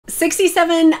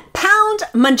67-pound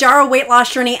Mounjaro weight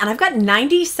loss journey, and I've got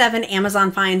 97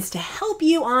 Amazon finds to help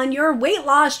you on your weight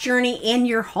loss journey in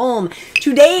your home.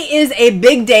 Today is a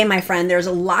big day, my friend. There's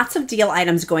lots of deal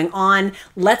items going on.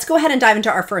 Let's go ahead and dive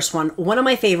into our first one. One of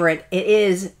my favorite, it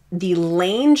is the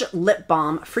Lange Lip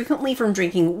Balm. Frequently from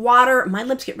drinking water, my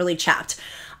lips get really chapped.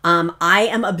 I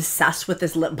am obsessed with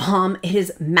this lip balm. It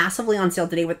is massively on sale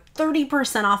today with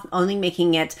 30% off, only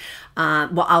making it,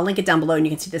 well, I'll link it down below and you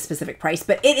can see the specific price,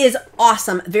 but it is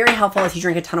awesome. Very helpful if you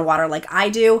drink a ton of water like I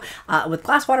do, with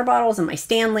glass water bottles and my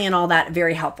Stanley and all that.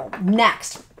 Very helpful.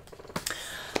 Next,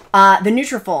 the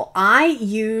Nutrafol. I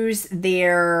use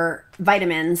their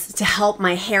vitamins to help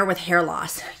my hair with hair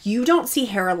loss. You don't see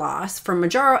hair loss from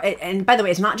Mounjaro, and by the way,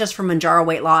 it's not just from Mounjaro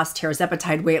weight loss,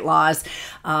 tirzepatide weight loss,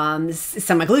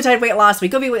 semaglutide weight loss,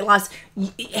 WEGOVY weight loss.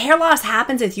 Hair loss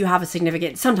happens if you have a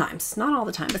significant, sometimes, not all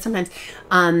the time, but sometimes,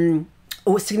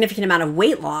 a significant amount of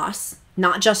weight loss,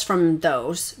 not just from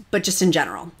those, but just in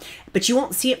general. But you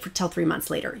won't see it till 3 months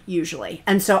later, usually.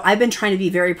 And so I've been trying to be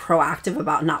very proactive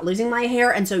about not losing my hair.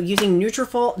 And so using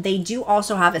Nutrafol, they do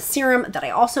also have a serum that I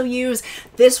also use.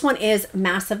 This one is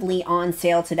massively on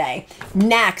sale today.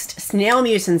 Next, snail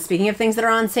mucin. Speaking of things that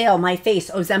are on sale, my face,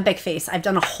 Ozempic face. I've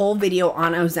done a whole video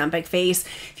on Ozempic face.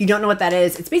 If you don't know what that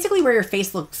is, it's basically where your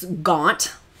face looks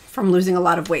gaunt from losing a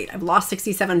lot of weight. I've lost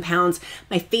 67 pounds.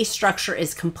 My face structure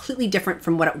is completely different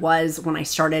from what it was when I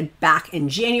started back in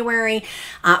January.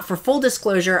 For full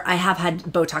disclosure, I have had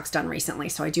Botox done recently,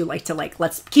 so I do like to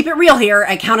let's keep it real here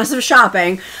at Countess of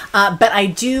Shopping. But I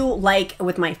do like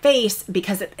with my face,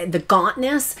 because the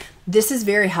gauntness, this is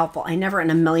very helpful. I never in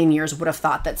a million years would have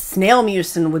thought that snail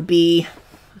mucin would be,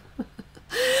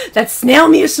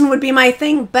 my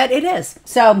thing, but it is.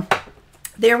 So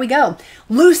there we go.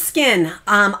 Loose skin.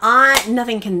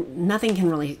 Nothing can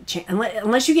really change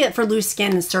unless you get for loose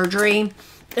skin surgery.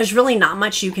 There's really not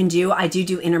much you can do. I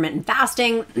do intermittent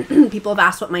fasting. People have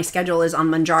asked what my schedule is on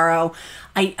Mounjaro.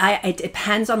 It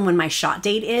depends on when my shot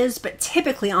date is, but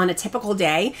typically on a typical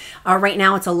day, right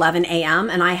now it's 11 a.m.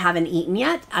 and I haven't eaten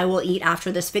yet. I will eat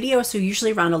after this video. So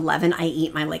usually around 11, I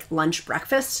eat my lunch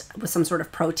breakfast with some sort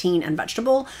of protein and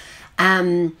vegetable.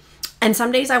 And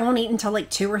some days I won't eat until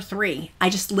 2 or 3.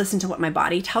 I just listen to what my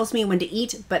body tells me when to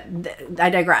eat, but I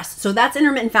digress. So that's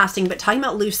intermittent fasting, but talking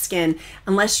about loose skin,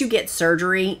 unless you get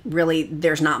surgery, really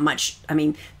there's not much. I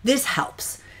mean, this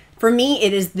helps. For me,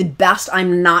 it is the best.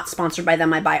 I'm not sponsored by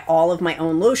them. I buy all of my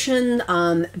own lotion,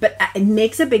 but it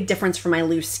makes a big difference for my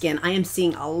loose skin. I am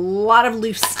seeing a lot of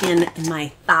loose skin in my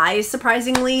thighs,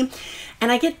 surprisingly,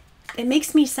 and it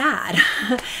makes me sad.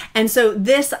 And so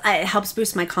this helps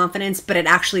boost my confidence, but it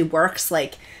actually works.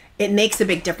 It makes a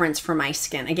big difference for my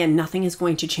skin. Again, nothing is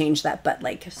going to change that but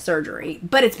surgery,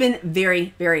 but it's been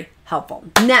very, very helpful.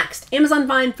 Next, Amazon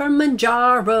find from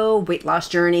Mounjaro weight loss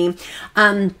journey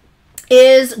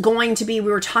is going to be,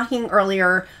 we were talking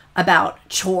earlier about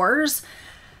chores.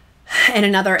 And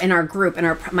another in our group,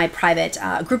 my private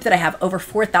group that I have, over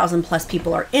 4,000 plus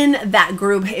people are in that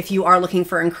group. If you are looking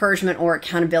for encouragement or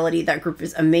accountability, that group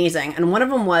is amazing. And one of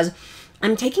them was,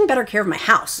 I'm taking better care of my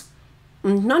house,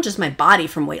 not just my body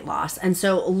from weight loss. And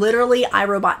so literally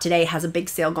iRobot today has a big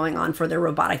sale going on for their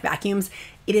robotic vacuums.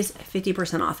 It is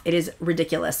 50% off. It is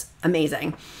ridiculous,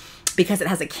 amazing, because it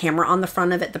has a camera on the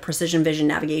front of it, the Precision Vision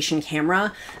Navigation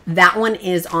camera. That one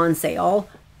is on sale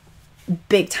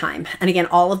big time. And again,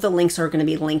 all of the links are going to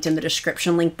be linked in the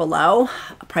description link below.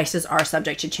 Prices are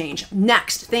subject to change.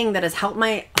 Next thing that has helped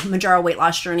my Mounjaro weight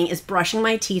loss journey is brushing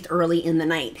my teeth early in the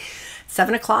night.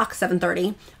 7 o'clock,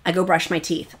 7:30, I go brush my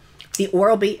teeth. The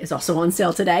Oral-B is also on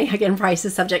sale today. Again, price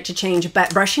is subject to change,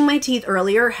 but brushing my teeth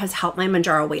earlier has helped my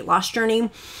Mounjaro weight loss journey,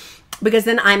 because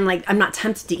then I'm not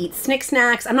tempted to eat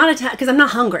snacks. I'm not because I'm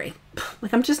not hungry.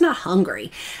 I'm just not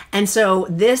hungry. And so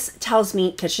this tells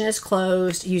me kitchen is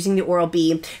closed using the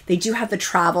Oral-B. They do have the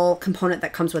travel component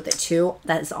that comes with it too.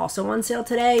 That is also on sale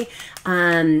today.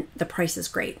 The price is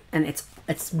great. And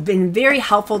it's been very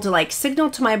helpful to signal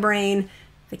to my brain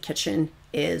the kitchen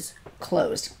is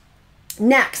closed.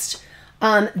 Next,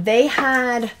 they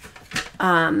had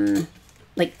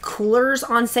coolers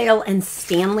on sale and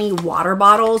Stanley water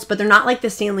bottles, but they're not like the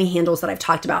Stanley handles that I've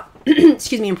talked about,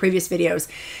 excuse me, in previous videos.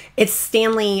 It's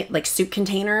Stanley soup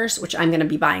containers, which I'm going to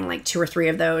be buying 2 or 3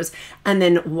 of those. And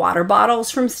then water bottles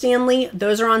from Stanley.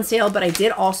 Those are on sale, but I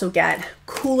did also get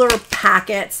cooler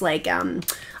packets,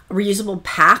 reusable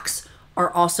packs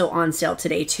are also on sale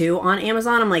today too on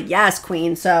Amazon. I'm like, yes,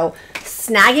 queen. So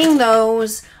snagging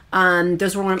those.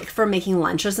 Those were for making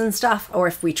lunches and stuff, or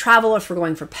if we travel, if we're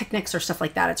going for picnics or stuff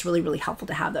like that, it's really, really helpful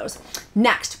to have those.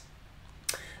 Next,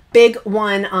 big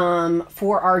one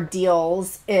for our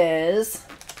deals is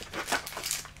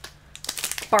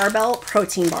Barbell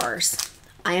protein bars.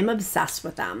 I am obsessed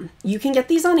with them. You can get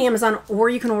these on Amazon or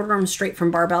you can order them straight from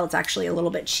Barbell. It's actually a little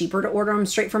bit cheaper to order them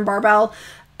straight from Barbell.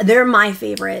 They're my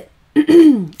favorite.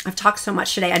 I've talked so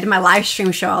much today. I did my live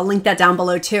stream show. I'll link that down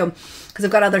below too, because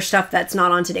I've got other stuff that's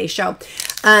not on today's show.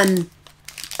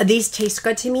 These taste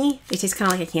good to me. They taste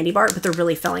kind of like a candy bar, but they're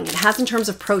really filling. It has, in terms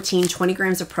of protein, 20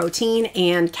 grams of protein,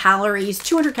 and calories,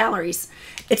 200 calories.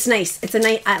 It's nice. It's a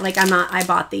nice, like, I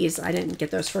bought these. I didn't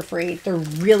get those for free. They're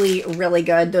really, really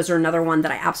good. Those are another one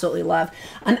that I absolutely love.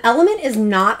 Element is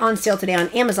not on sale today on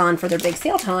Amazon for their big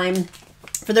sale time.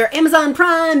 For their Amazon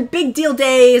Prime big deal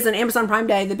days and Amazon Prime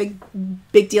Day, the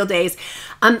big deal days.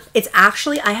 It's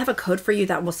actually, I have a code for you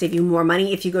that will save you more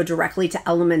money if you go directly to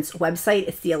Element's website.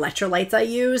 It's the electrolytes I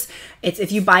use. It's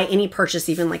if you buy any purchase,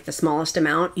 even like the smallest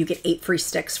amount, you get 8 free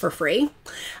sticks for free.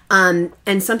 And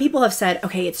some people have said,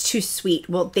 okay, it's too sweet.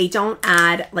 Well, they don't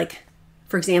add, like,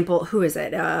 for example, who is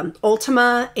it?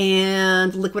 Ultima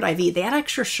and Liquid IV. They add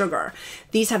extra sugar.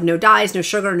 These have no dyes, no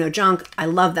sugar, no junk. I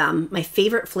love them. My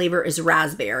favorite flavor is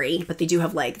raspberry, but they do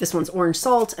have, like, this one's orange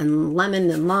salt and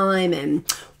lemon and lime, and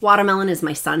watermelon is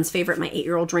my son's favorite. My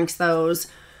 8-year-old drinks those.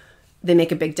 They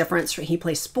make a big difference. He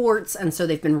plays sports, and so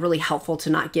they've been really helpful to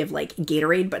not give, like,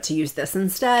 Gatorade, but to use this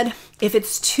instead. If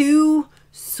it's too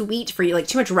sweet for you, like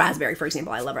too much raspberry, for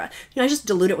example, I love it. I just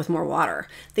dilute it with more water.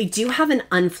 They do have an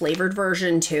unflavored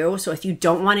version too. So if you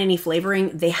don't want any flavoring,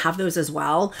 they have those as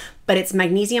well, but it's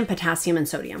magnesium, potassium, and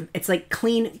sodium. It's like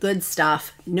clean, good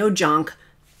stuff, no junk.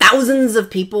 Thousands of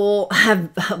people have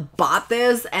bought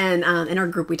this, and in our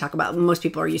group we talk about, most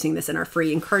people are using this in our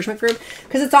free encouragement group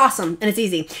because it's awesome and it's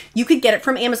easy. You could get it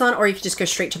from Amazon or you could just go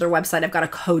straight to their website. I've got a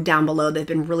code down below. They've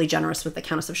been really generous with the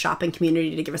Countess of Shopping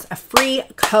community to give us a free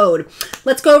code.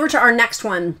 Let's go over to our next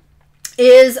one.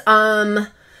 Is the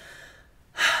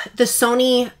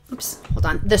Sony, oops, hold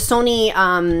on, the Sony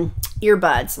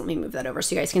earbuds. Let me move that over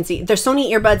so you guys can see. The Sony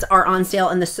earbuds are on sale,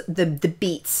 and the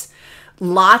Beats.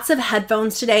 Lots of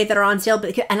headphones today that are on sale,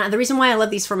 and the reason why I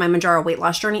love these for my Mounjaro weight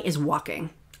loss journey is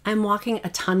walking. I'm walking a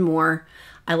ton more.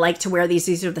 I like to wear these.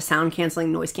 These are the sound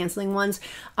canceling, noise canceling ones,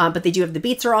 but they do have the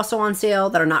Beats are also on sale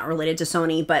that are not related to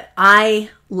Sony, but I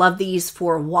love these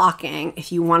for walking.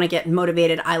 If you want to get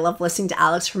motivated, I love listening to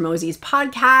Alex Hormozzi's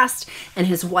podcast and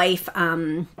his wife,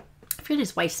 I forget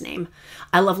his wife's name.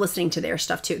 I love listening to their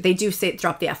stuff too. They do say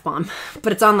drop the F-bomb,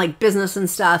 but it's on like business and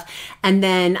stuff. And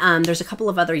then there's a couple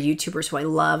of other YouTubers who I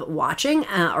love watching,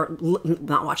 or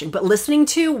not watching, but listening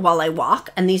to while I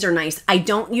walk. And these are nice. I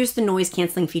don't use the noise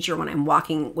canceling feature when I'm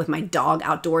walking with my dog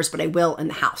outdoors, but I will in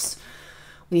the house.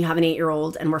 When you have an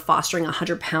 8-year-old and we're fostering a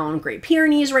 100-pound Great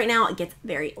Pyrenees right now, it gets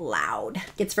very loud.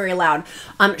 It gets very loud.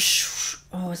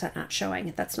 Oh, is that not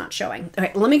showing? That's not showing.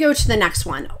 Okay, let me go to the next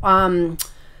one.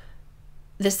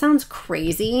 This sounds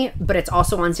crazy, but it's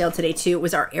also on sale today too. It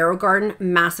was our Aero Garden,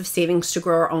 massive savings to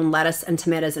grow our own lettuce and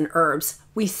tomatoes and herbs.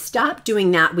 We stopped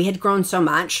doing that. We had grown so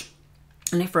much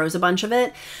and I froze a bunch of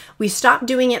it. We stopped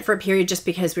doing it for a period just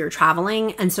because we were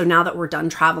traveling. And so now that we're done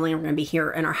traveling, we're gonna be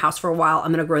here in our house for a while,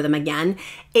 I'm gonna grow them again.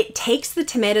 It takes, the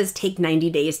tomatoes take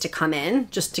 90 days to come in,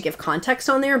 just to give context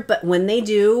on there. But when they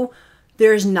do,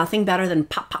 there's nothing better than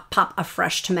pop a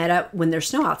fresh tomato when there's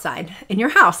snow outside in your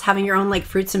house, having your own like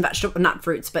fruits and vegetables, not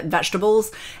fruits, but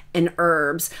vegetables and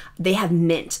herbs. They have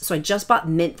mint. So I just bought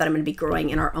mint that I'm going to be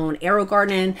growing in our own Aero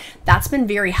Garden. That's been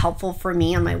very helpful for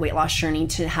me on my weight loss journey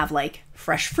to have like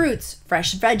fresh fruits,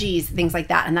 fresh veggies, things like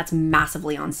that. And that's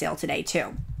massively on sale today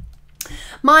too.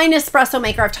 My Nespresso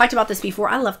maker, I've talked about this before.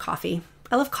 I love coffee.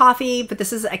 I love coffee, but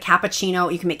this is a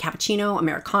cappuccino. You can make cappuccino,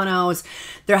 Americanos.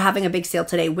 They're having a big sale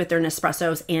today with their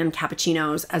Nespressos and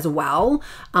cappuccinos as well.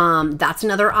 That's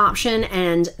another option.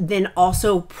 And then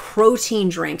also protein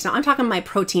drinks. Now I'm talking my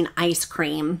protein ice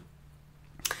cream,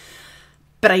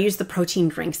 but I use the protein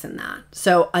drinks in that.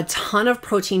 So a ton of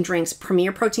protein drinks.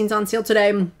 Premier Protein's on sale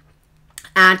today.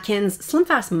 Atkins, Slim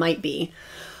Fast might be.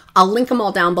 I'll link them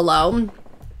all down below.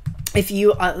 If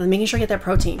you, making sure you get that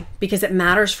protein, because it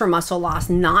matters for muscle loss,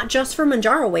 not just for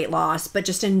Mounjaro weight loss, but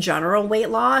just in general weight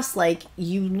loss. Like,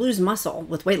 you lose muscle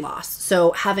with weight loss.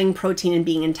 So having protein and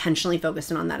being intentionally focused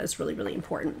in on that is really, really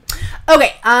important.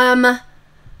 Okay.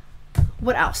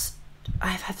 What else? I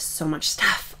have so much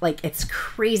stuff. Like, it's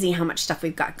crazy how much stuff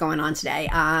we've got going on today.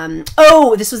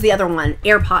 Oh, this was the other one.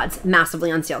 AirPods, massively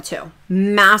on sale too.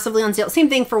 Massively on sale. Same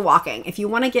thing for walking. If you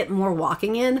want to get more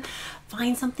walking in,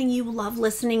 find something you love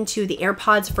listening to. The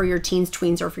AirPods for your teens,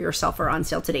 tweens, or for yourself are on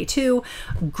sale today too.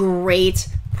 Great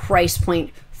price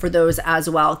point for those as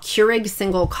well. Keurig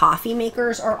single coffee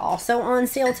makers are also on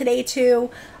sale today too.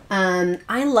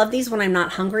 I love these when I'm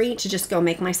not hungry to just go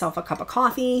make myself a cup of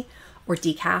coffee or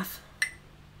decaf.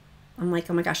 I'm like,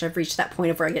 oh my gosh, I've reached that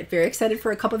point of where I get very excited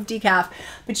for a cup of decaf.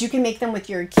 But you can make them with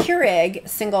your Keurig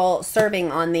single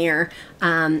serving on there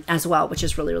as well, which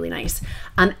is really, really nice.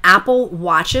 Apple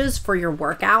Watches for your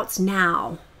workouts.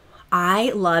 Now,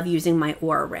 I love using my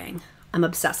Oura Ring. I'm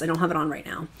obsessed. I don't have it on right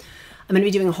now. I'm going to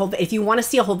be doing a whole, if you want to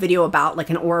see a whole video about like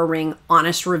an Oura Ring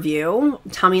honest review,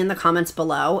 tell me in the comments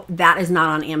below. That is not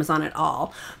on Amazon at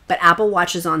all, but Apple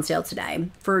Watch is on sale today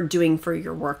for doing for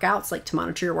your workouts, like to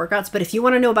monitor your workouts. But if you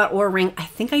want to know about Oura Ring, I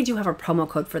think I do have a promo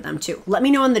code for them too. Let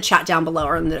me know in the chat down below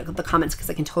or in the comments, because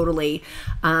I can totally,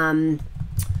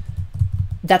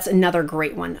 that's another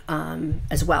great one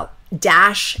as well.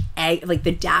 Dash, like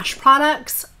the Dash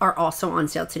products are also on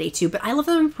sale today too, but I love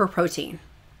them for protein.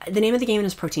 The name of the game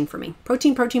is protein for me.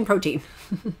 Protein, protein, protein.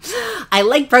 I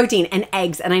like protein and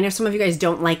eggs. And I know some of you guys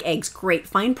don't like eggs. Great.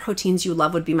 Find proteins you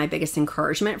love would be my biggest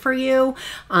encouragement for you.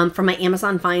 From my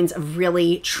Amazon finds of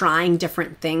really trying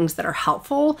different things that are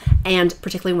helpful, and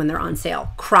particularly when they're on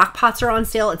sale. Crock pots are on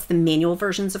sale. It's the manual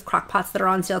versions of crock pots that are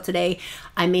on sale today.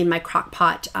 I made my crock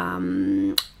pot,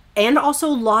 and also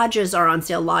Lodges are on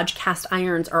sale. Lodge cast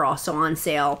irons are also on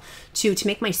sale to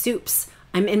make my soups.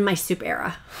 I'm in my soup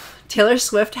era. Taylor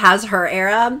Swift has her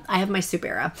era. I have my soup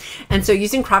era. And so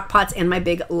using crock pots and my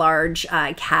big, large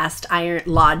Lodge cast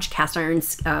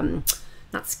irons,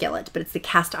 not skillet, but it's the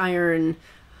cast iron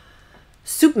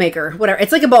soup maker, whatever.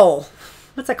 It's like a bowl.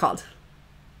 What's that called?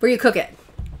 Where you cook it.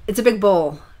 It's a big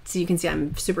bowl. So you can see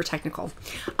I'm super technical.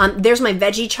 There's my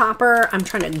veggie chopper. I'm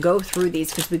trying to go through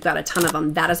these because we've got a ton of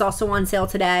them. That is also on sale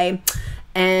today.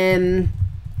 And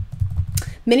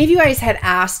many of you guys had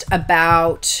asked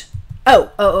about,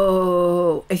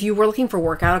 if you were looking for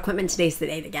workout equipment, today's the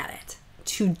day to get it.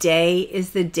 Today is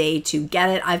the day to get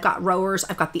it. I've got rowers.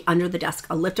 I've got the under the desk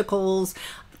ellipticals.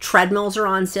 Treadmills are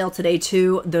on sale today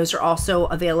too. Those are also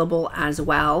available as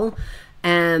well.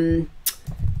 And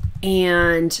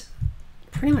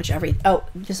pretty much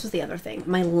this was the other thing.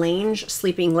 My Lange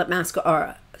sleeping lip mask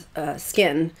or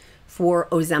skin for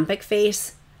Ozempic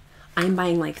face. I'm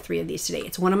buying like 3 of these today.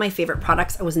 It's one of my favorite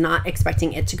products. I was not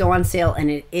expecting it to go on sale,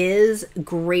 and it is.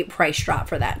 Great price drop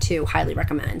for that too. Highly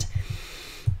recommend.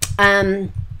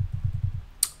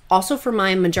 Also for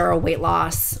my Mounjaro weight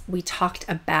loss, we talked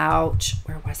about,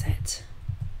 where was it?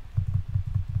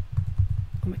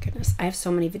 Oh my goodness. I have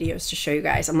so many videos to show you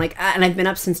guys. I'm like, and I've been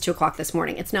up since 2 o'clock this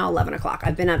morning. It's now 11 o'clock.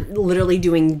 I've been up literally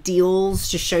doing deals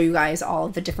to show you guys all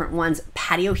of the different ones.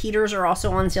 Patio heaters are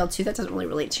also on sale too. That doesn't really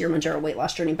relate to your Mounjaro weight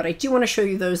loss journey, but I do want to show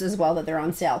you those as well, that they're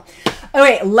on sale.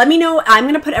 Okay, let me know. I'm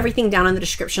going to put everything down in the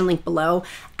description link below,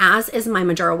 as is my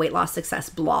Mounjaro weight loss success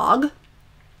blog.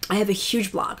 I have a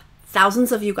huge blog.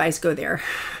 Thousands of you guys go there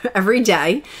every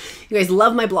day. You guys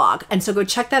love my blog. And so go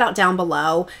check that out down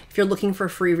below if you're looking for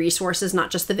free resources,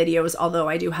 not just the videos, although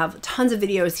I do have tons of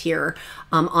videos here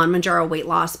on Mounjaro weight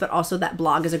loss, but also that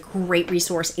blog is a great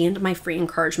resource, and my free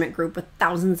encouragement group with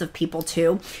thousands of people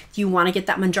too. If you want to get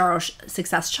that Mounjaro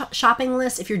success shopping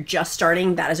list, if you're just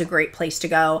starting, that is a great place to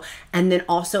go. And then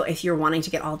also if you're wanting to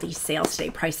get all these sales today,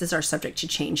 prices are subject to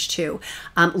change too.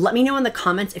 Let me know in the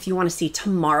comments if you want to see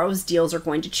tomorrow's deals are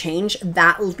going to change.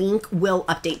 That link will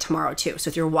update tomorrow too. So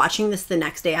if you're watching this the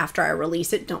next day after I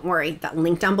release it, don't worry. That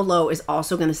link down below is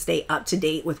also going to stay up to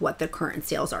date with what the current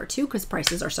sales are too, because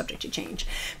prices are subject to change.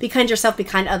 Be kind to yourself, be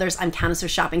kind to others. I'm Countess of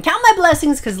Shopping. Count my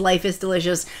blessings because life is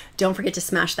delicious. Don't forget to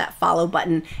smash that follow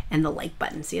button and the like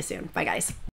button. See you soon. Bye guys.